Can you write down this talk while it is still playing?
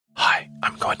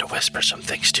going to whisper some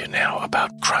things to you now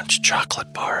about Crunch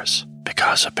chocolate bars,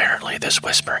 because apparently this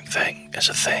whispering thing is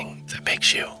a thing that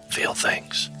makes you feel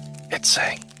things. It's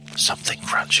saying something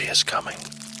crunchy is coming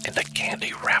in the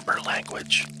candy wrapper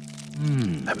language.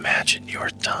 Imagine your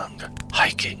tongue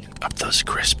hiking up those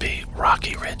crispy,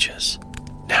 rocky ridges.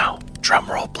 Now, drum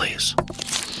roll, please.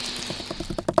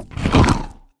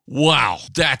 Wow,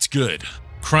 that's good.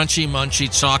 Crunchy,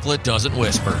 munchy chocolate doesn't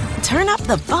whisper. Turn up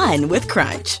the fun with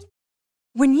Crunch.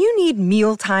 When you need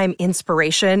mealtime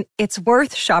inspiration, it's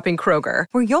worth shopping Kroger,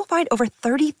 where you'll find over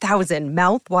 30,000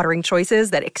 mouth-watering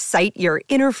choices that excite your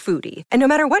inner foodie. And no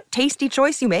matter what tasty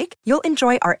choice you make, you'll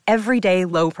enjoy our everyday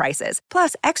low prices,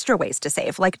 plus extra ways to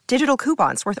save, like digital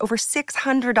coupons worth over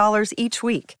 $600 each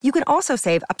week. You can also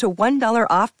save up to $1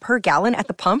 off per gallon at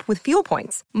the pump with fuel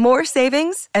points. More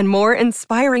savings and more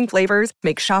inspiring flavors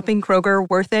make shopping Kroger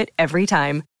worth it every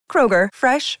time. Kroger,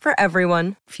 fresh for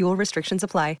everyone. Fuel restrictions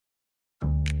apply.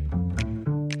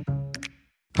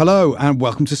 Hello and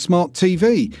welcome to Smart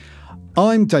TV.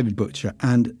 I'm David Butcher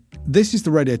and this is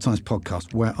the Radio Times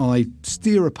podcast where I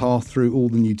steer a path through all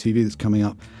the new TV that's coming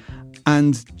up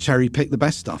and cherry pick the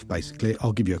best stuff, basically.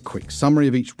 I'll give you a quick summary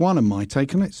of each one and my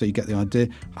take on it so you get the idea.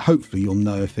 Hopefully you'll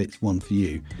know if it's one for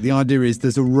you. The idea is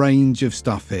there's a range of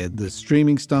stuff here. There's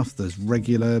streaming stuff, there's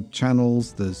regular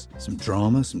channels, there's some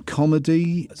drama, some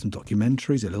comedy, some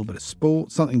documentaries, a little bit of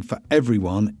sport. Something for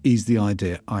everyone is the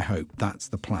idea, I hope. That's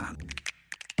the plan.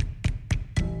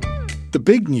 The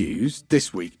big news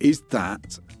this week is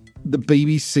that the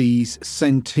BBC's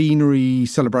centenary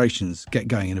celebrations get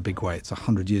going in a big way. It's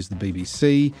 100 years of the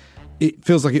BBC. It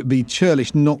feels like it would be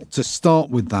churlish not to start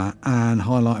with that and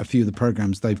highlight a few of the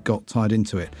programmes they've got tied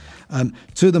into it.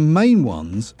 Two of the main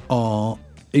ones are,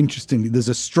 interestingly, there's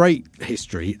a straight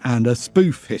history and a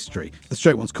spoof history. The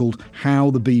straight one's called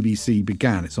How the BBC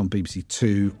Began. It's on BBC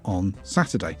Two on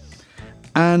Saturday.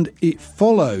 And it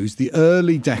follows the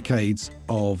early decades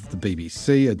of the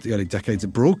BBC, the early decades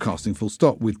of broadcasting, full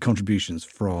stop, with contributions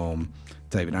from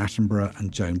David Attenborough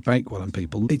and Joan Bakewell and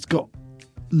people. It's got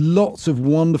lots of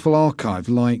wonderful archive,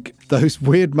 like those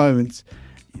weird moments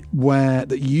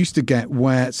that you used to get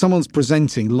where someone's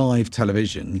presenting live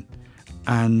television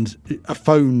and a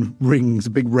phone rings, a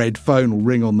big red phone will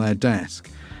ring on their desk.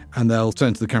 And they'll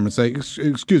turn to the camera and say,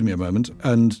 excuse me a moment,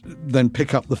 and then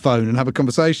pick up the phone and have a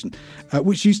conversation,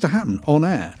 which used to happen on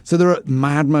air. So there are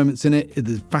mad moments in it,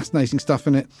 there's fascinating stuff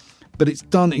in it, but it's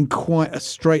done in quite a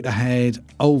straight-ahead,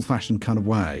 old-fashioned kind of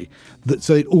way,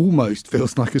 so it almost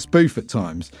feels like a spoof at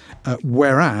times.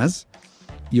 Whereas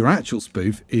your actual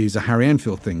spoof is a Harry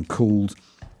Enfield thing called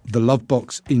The Love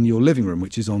Box in Your Living Room,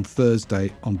 which is on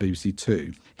Thursday on BBC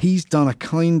Two. He's done a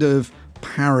kind of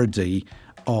parody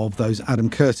of those Adam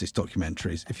Curtis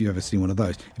documentaries, if you've ever seen one of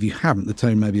those. If you haven't, the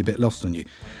tone may be a bit lost on you.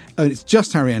 And it's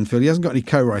just Harry Enfield. He hasn't got any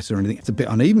co-writers or anything. It's a bit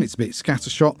uneven, it's a bit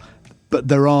scattershot, but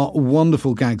there are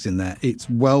wonderful gags in there. It's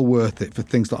well worth it for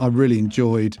things that I really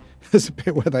enjoyed. There's a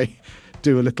bit where they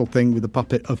do a little thing with the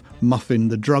puppet of Muffin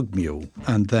the Drug Mule,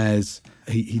 and there's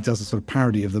he does a sort of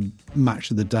parody of the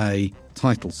Match of the Day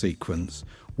title sequence,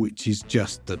 which is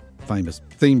just the famous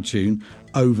theme tune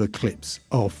over clips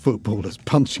of footballers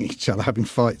punching each other, having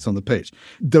fights on the pitch.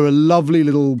 There are lovely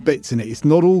little bits in it. It's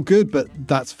not all good, but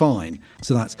that's fine.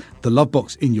 So that's The Love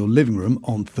Box in Your Living Room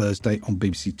on Thursday on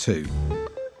BBC Two.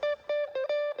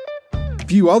 A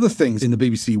few other things in the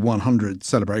BBC 100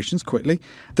 celebrations, quickly.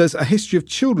 There's a history of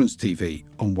children's TV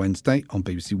on Wednesday on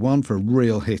BBC One for a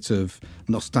real hit of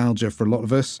nostalgia for a lot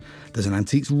of us. There's an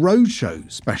Antiques Roadshow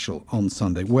special on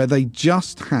Sunday where they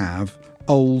just have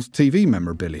old TV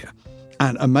memorabilia.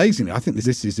 And amazingly, I think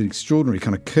this is an extraordinary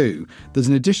kind of coup. There's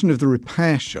an edition of The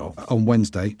Repair Shop on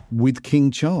Wednesday with King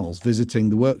Charles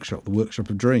visiting the Workshop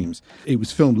of Dreams. It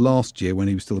was filmed last year when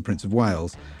he was still the Prince of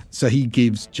Wales. So he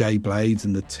gives Jay Blades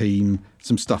and the team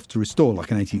some stuff to restore,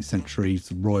 like an 18th century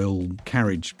royal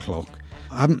carriage clock.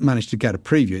 I haven't managed to get a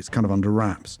preview. It's kind of under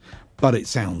wraps, but it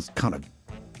sounds kind of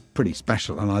pretty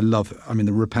special. And I love it. I mean,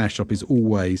 The Repair Shop is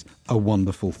always a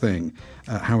wonderful thing.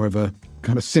 However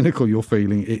kind of cynical you're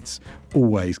feeling, it's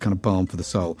always kind of balm for the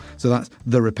soul. So that's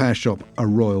The Repair Shop, a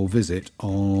royal visit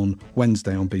on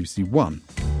Wednesday on BBC One.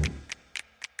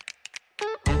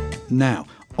 Now,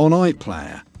 on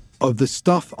iPlayer, of the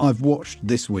stuff I've watched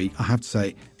this week, I have to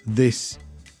say this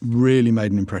really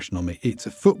made an impression on me. It's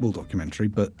a football documentary,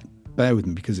 but bear with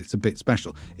me because it's a bit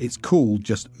special. It's called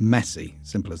just Messi,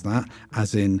 simple as that,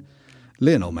 as in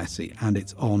Lionel Messi, and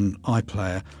it's on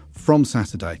iPlayer from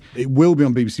Saturday. It will be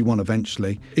on BBC One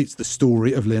eventually. It's the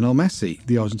story of Lionel Messi,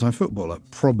 the Argentine footballer,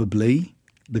 probably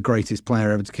the greatest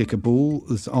player ever to kick a ball.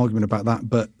 There's an argument about that,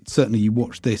 but certainly you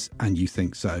watch this and you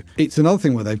think so. It's another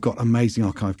thing where they've got amazing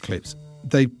archive clips.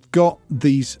 they've got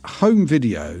these home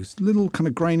videos, little kind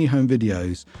of grainy home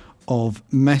videos of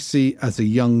Messi as a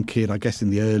young kid, I guess in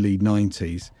the early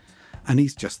 90s. And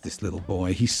he's just this little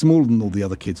boy. He's smaller than all the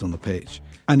other kids on the pitch.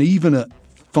 And even at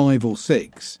 5 or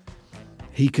 6,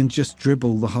 he can just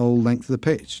dribble the whole length of the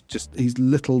pitch. Just he's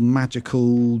little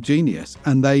magical genius.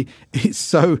 And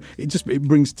it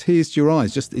brings tears to your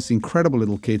eyes. Just this incredible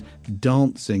little kid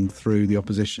dancing through the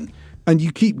opposition. And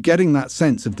you keep getting that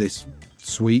sense of this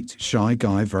sweet, shy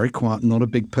guy, very quiet, not a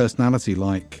big personality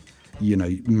like,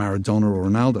 Maradona or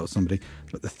Ronaldo or somebody,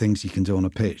 but the things he can do on a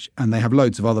pitch. And they have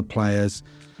loads of other players,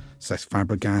 Cesc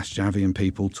Fabregas, Xavi and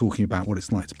people talking about what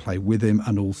it's like to play with him,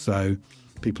 and also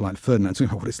people like Ferdinand talking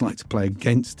about what it's like to play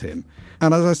against him.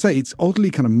 And as I say, it's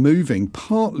oddly kind of moving,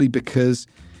 partly because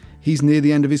he's near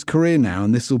the end of his career now,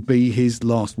 and this will be his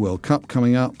last World Cup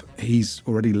coming up. He's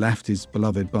already left his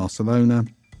beloved Barcelona,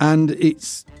 and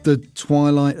it's the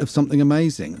twilight of something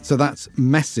amazing. So that's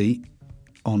Messi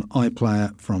on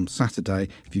iPlayer from Saturday.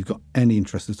 If you've got any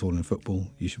interest at all in football,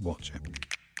 you should watch it.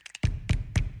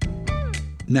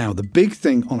 Now, the big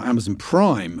thing on Amazon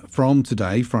Prime from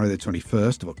today, Friday the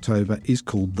 21st of October, is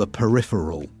called The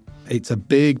Peripheral. It's a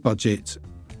big budget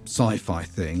sci-fi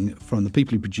thing from the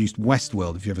people who produced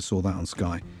Westworld, if you ever saw that on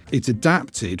Sky. It's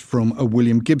adapted from a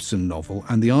William Gibson novel,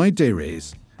 and the idea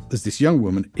is there's this young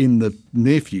woman in the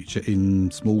near future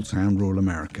in small town rural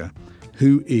America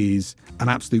who is an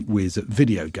absolute whiz at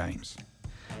video games.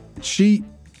 She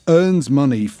earns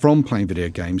money from playing video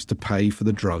games to pay for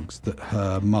the drugs that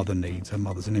her mother needs. Her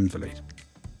mother's an invalid.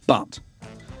 But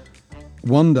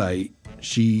one day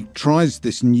she tries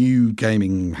this new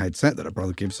gaming headset that her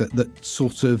brother gives her that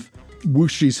sort of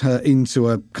whooshes her into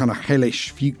a kind of hellish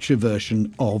future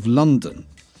version of London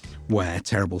where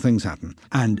terrible things happen.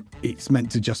 And it's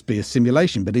meant to just be a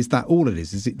simulation, but is that all it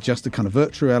is? Is it just a kind of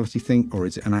virtual reality thing, or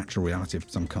is it an actual reality of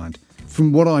some kind?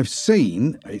 From what I've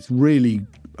seen, it's really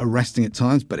arresting at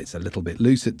times, but it's a little bit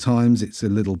loose at times. It's a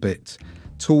little bit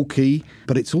talky,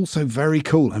 but it's also very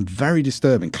cool and very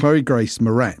disturbing. Chloe Grace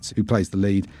Moretz, who plays the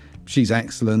lead, she's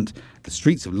excellent. The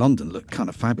streets of London look kind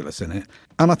of fabulous in it.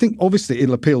 And I think obviously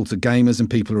it'll appeal to gamers and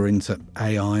people who are into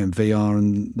AI and VR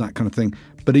and that kind of thing.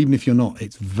 But even if you're not,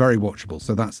 it's very watchable.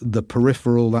 So that's The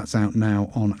Peripheral. That's out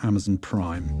now on Amazon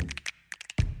Prime.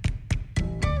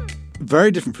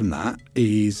 Very different from that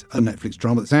is a Netflix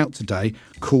drama that's out today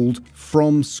called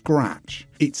From Scratch.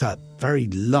 It's a very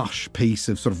lush piece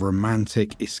of sort of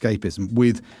romantic escapism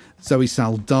with Zoe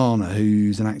Saldana,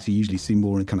 who's an actor you usually see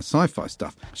more in kind of sci-fi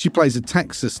stuff. She plays a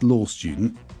Texas law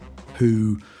student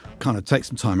who kind of takes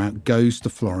some time out, goes to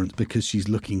Florence because she's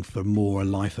looking for more a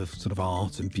life of sort of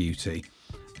art and beauty.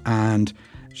 And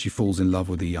she falls in love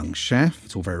with a young chef.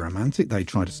 It's all very romantic. They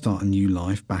try to start a new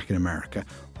life back in America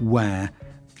where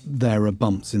there are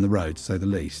bumps in the road, to say the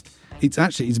least.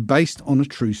 It's based on a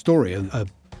true story, a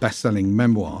best-selling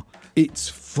memoir. It's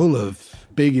full of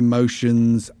big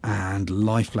emotions and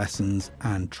life lessons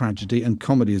and tragedy and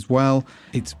comedy as well.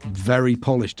 It's very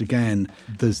polished again.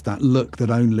 There's that look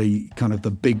that only kind of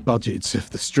the big budgets of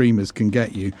the streamers can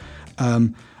get you.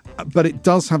 But it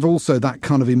does have also that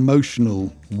kind of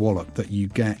emotional wallop that you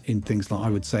get in things like, I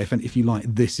would say, if you like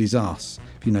This Is Us,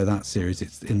 if you know that series,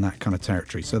 it's in that kind of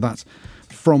territory. So that's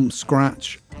From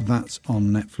Scratch. That's on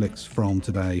Netflix from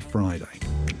today, Friday.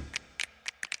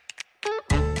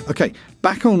 Okay,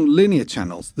 back on linear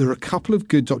channels, there are a couple of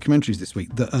good documentaries this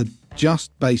week that are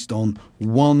just based on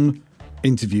one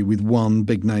interview with one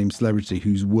big-name celebrity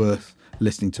who's worth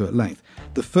listening to at length.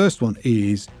 The first one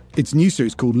is, it's a new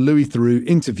series called Louis Theroux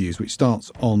Interviews, which starts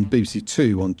on BBC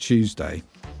Two on Tuesday.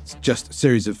 It's just a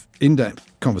series of in-depth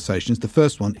conversations. The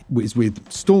first one is with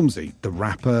Stormzy, the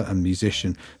rapper and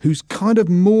musician, who's kind of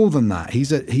more than that. He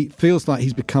feels like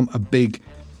he's become a big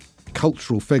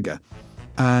cultural figure.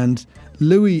 And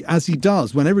Louis, as he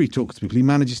does, whenever he talks to people, he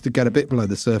manages to get a bit below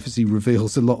the surface. He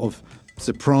reveals a lot of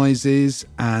surprises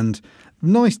and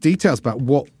nice details about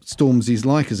what Stormzy's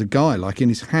like as a guy. Like in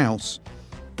his house,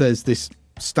 there's this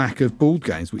stack of board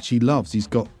games, which he loves. He's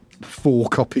got 4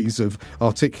 copies of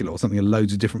Articuno or something, and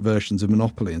loads of different versions of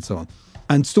Monopoly and so on.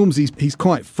 And Stormzy, he's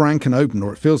quite frank and open,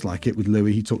 or it feels like it with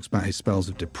Louis. He talks about his spells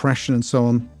of depression and so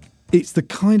on. It's the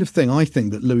kind of thing I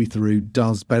think that Louis Theroux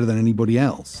does better than anybody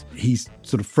else. He's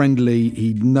sort of friendly,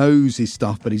 he knows his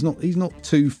stuff, but he's not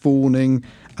too fawning.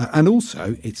 And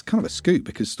also, it's kind of a scoop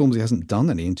because Stormzy hasn't done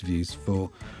any interviews for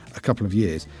a couple of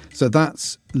years. So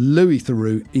that's Louis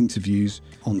Theroux Interviews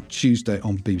on Tuesday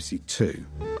on BBC Two.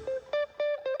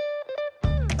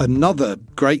 Another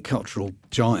great cultural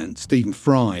giant, Stephen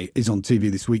Fry, is on TV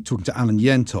this week talking to Alan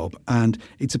Yentob, and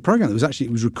it's a programme that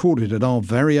was recorded at our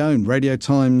very own Radio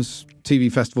Times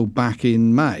TV festival back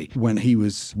in May when he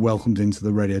was welcomed into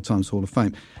the Radio Times Hall of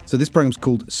Fame. So this programme's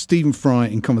called Stephen Fry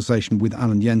in Conversation with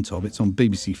Alan Yentob. It's on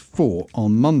BBC 4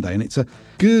 on Monday, and it's a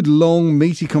good, long,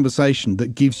 meaty conversation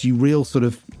that gives you real sort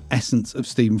of essence of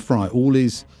Stephen Fry, all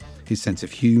his sense of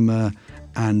humour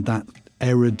and that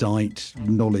erudite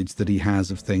knowledge that he has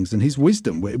of things and his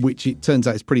wisdom, which it turns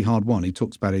out is pretty hard won. He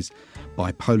talks about his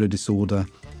bipolar disorder,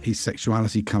 his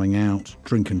sexuality coming out,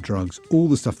 drink and drugs, all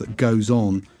the stuff that goes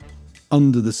on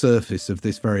under the surface of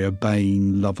this very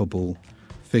urbane, lovable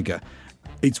figure.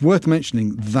 It's worth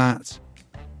mentioning that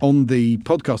on the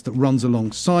podcast that runs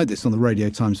alongside this on the Radio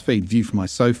Times feed, View from My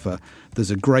Sofa,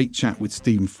 there's a great chat with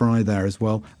Stephen Fry there as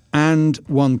well, and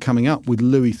one coming up with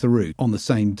Louis Theroux on the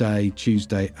same day,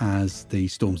 Tuesday, as the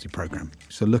Stormzy programme.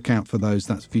 So look out for those.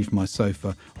 That's View from My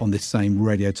Sofa on this same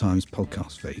Radio Times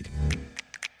podcast feed.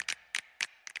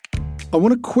 I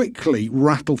want to quickly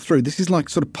rattle through. This is like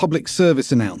sort of public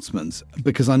service announcements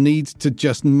because I need to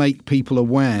just make people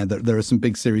aware that there are some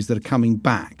big series that are coming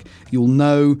back. You'll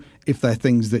know if they're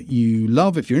things that you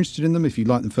love, if you're interested in them, if you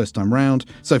like them first time round.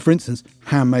 So, for instance,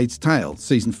 Handmaid's Tale,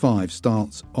 Season 5,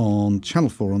 starts on Channel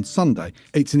 4 on Sunday.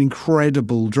 It's an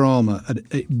incredible drama.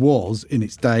 It was in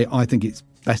its day. I think its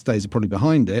best days are probably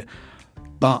behind it.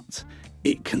 But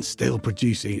it can still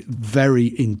produce a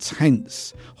very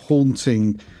intense,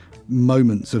 haunting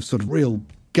moments of sort of real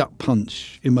gut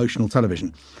punch emotional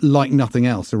television like nothing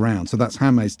else around. So that's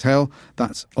Handmaid's Tale.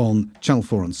 That's on Channel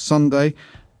 4 on Sunday.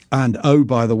 And oh,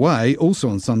 by the way, also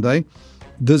on Sunday,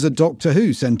 there's a Doctor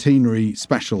Who centenary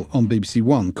special on BBC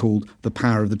One called The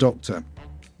Power of the Doctor.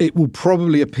 It will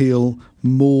probably appeal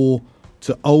more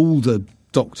to older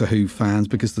Doctor Who fans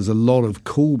because there's a lot of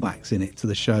callbacks in it to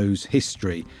the show's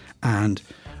history, and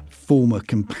former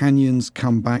companions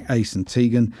come back, Ace and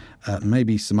Tegan,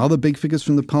 maybe some other big figures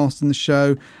from the past in the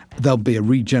show. There'll be a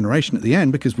regeneration at the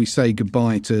end because we say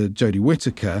goodbye to Jodie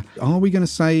Whittaker. Are we going to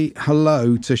say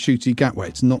hello to Ncuti Gatwa?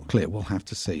 It's not clear. We'll have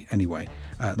to see. Anyway,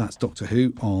 that's Doctor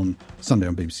Who on Sunday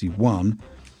on BBC One.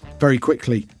 Very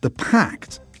quickly, The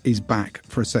Pact is back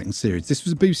for a second series. This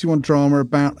was a BBC One drama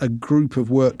about a group of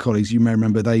work colleagues. You may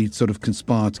remember they sort of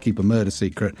conspired to keep a murder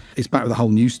secret. It's back with a whole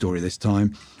new story this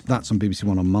time. That's on BBC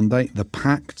One on Monday. The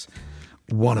Pact,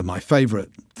 one of my favourite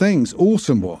things.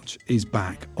 Awesome Watch is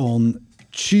back on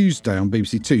Tuesday on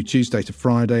BBC Two, Tuesday to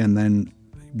Friday, and then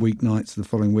weeknights the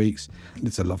following weeks.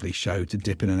 It's a lovely show to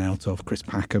dip in and out of. Chris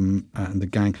Packham and the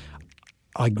gang.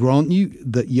 I grant you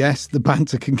that, yes, the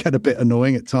banter can get a bit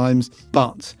annoying at times,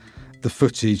 but the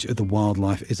footage of the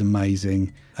wildlife is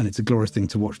amazing, and it's a glorious thing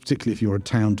to watch, particularly if you're a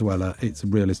town dweller. It's a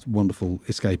realist, wonderful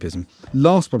escapism.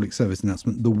 Last public service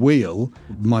announcement, The Wheel,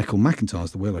 Michael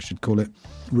McIntyre's The Wheel, I should call it,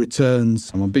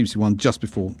 returns on BBC One just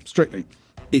before Strictly.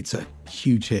 It's a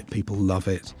huge hit. People love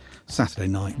it. Saturday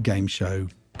night game show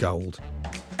gold.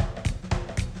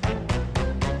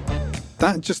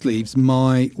 That just leaves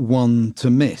my one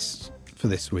to miss for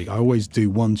this week. I always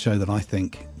do one show that I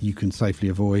think you can safely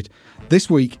avoid. This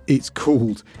week, it's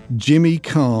called Jimmy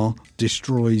Carr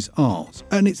Destroys Art.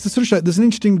 And it's the sort of show, there's an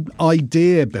interesting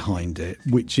idea behind it,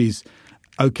 which is,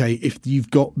 okay, if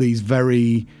you've got these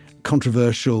very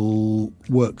controversial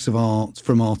works of art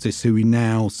from artists who we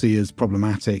now see as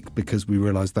problematic because we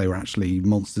realise they were actually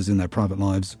monsters in their private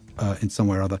lives in some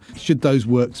way or other, should those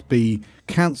works be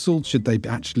cancelled? Should they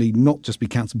actually not just be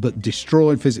cancelled but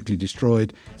destroyed, physically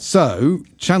destroyed? So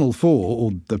Channel 4,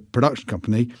 or the production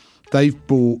company, they've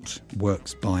bought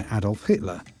works by Adolf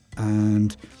Hitler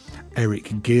and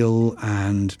Eric Gill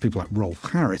and people like Rolf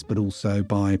Harris, but also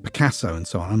by Picasso and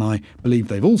so on. And I believe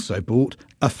they've also bought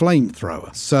a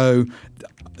flamethrower. So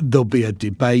there'll be a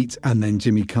debate, and then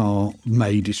Jimmy Carr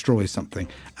may destroy something.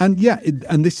 And yeah,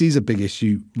 and this is a big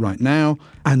issue right now,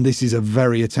 and this is a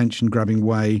very attention-grabbing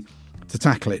way to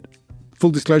tackle it.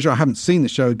 Full disclosure, I haven't seen the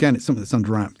show. Again, it's something that's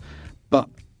under wraps. But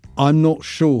I'm not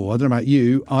sure, I don't know about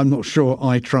you, I'm not sure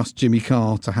I trust Jimmy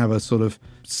Carr to have a sort of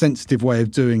sensitive way of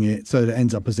doing it so that it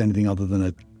ends up as anything other than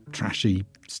a trashy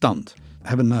stunt.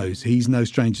 Heaven knows, he's no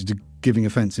stranger to giving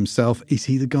offence himself. Is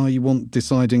he the guy you want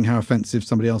deciding how offensive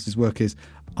somebody else's work is?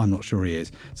 I'm not sure he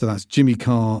is. So that's Jimmy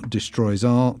Carr Destroys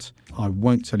Art. I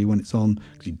won't tell you when it's on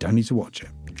because you don't need to watch it.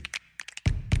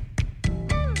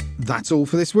 That's all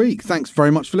for this week. Thanks very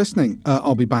much for listening.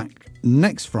 I'll be back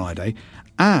next Friday,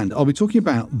 and I'll be talking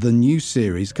about the new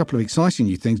series, a couple of exciting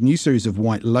new things. New series of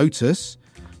White Lotus,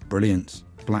 brilliant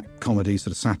black comedy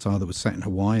sort of satire that was set in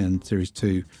Hawaii, and series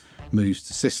 2 moves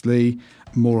to Sicily.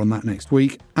 More on that next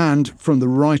week. And from the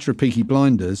writer of Peaky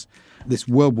Blinders, this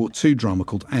World War II drama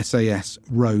called SAS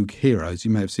Rogue Heroes.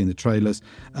 You may have seen the trailers.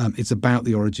 It's about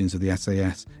the origins of the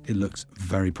SAS. It looks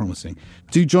very promising.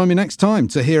 Do join me next time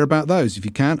to hear about those if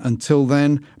you can. Until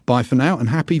then, bye for now and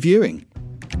happy viewing.